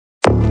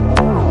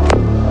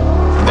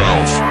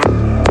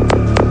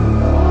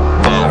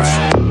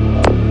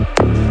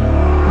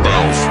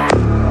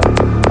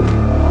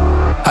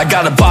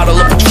got a bottle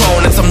of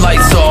Patron and some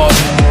lights off,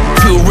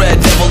 two red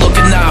devil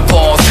looking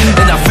eyeballs,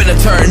 and I'm finna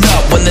turn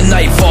up when the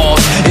night falls.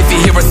 If you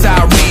hear a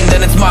siren,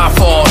 then it's my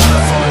fault.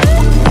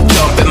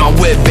 Jump in my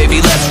whip,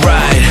 baby, let's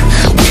ride.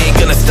 We ain't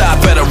gonna stop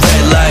at a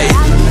red light,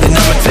 and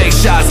I'ma take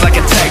shots like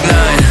a Tech 9.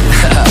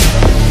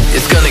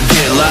 It's gonna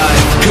get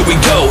live. Here we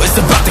go, it's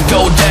about to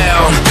go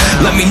down.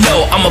 Let me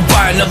know, I'ma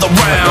buy another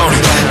round.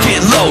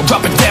 Get low,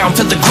 drop it down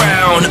to the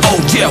ground. Oh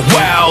yeah,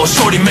 wow,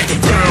 shorty make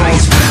it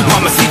bounce.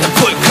 Mama see the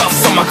put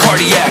cuffs on my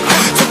cardiac.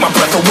 Took my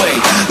breath away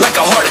like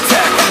a heart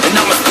attack. And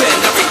I'ma spend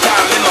every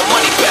dime and my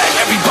money back.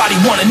 Everybody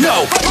wanna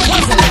know.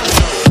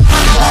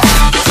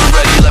 If you're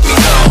ready, let me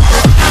know.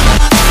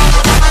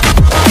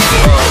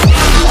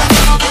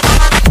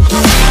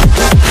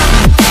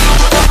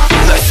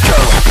 Let's go.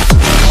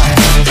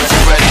 If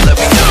you're ready, let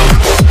me know.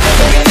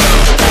 Let me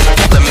know.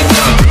 Let me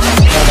know.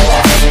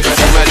 If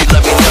you're ready,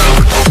 let me know.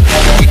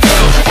 Here we go.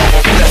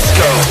 Let's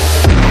go.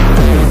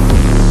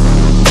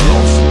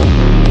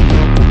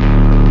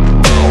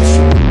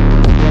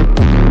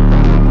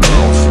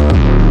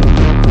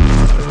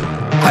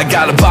 I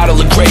got a bottle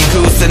of Grey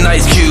Goose and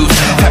ice cubes.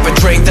 Have a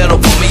drink that'll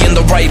put me in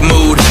the right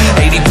mood.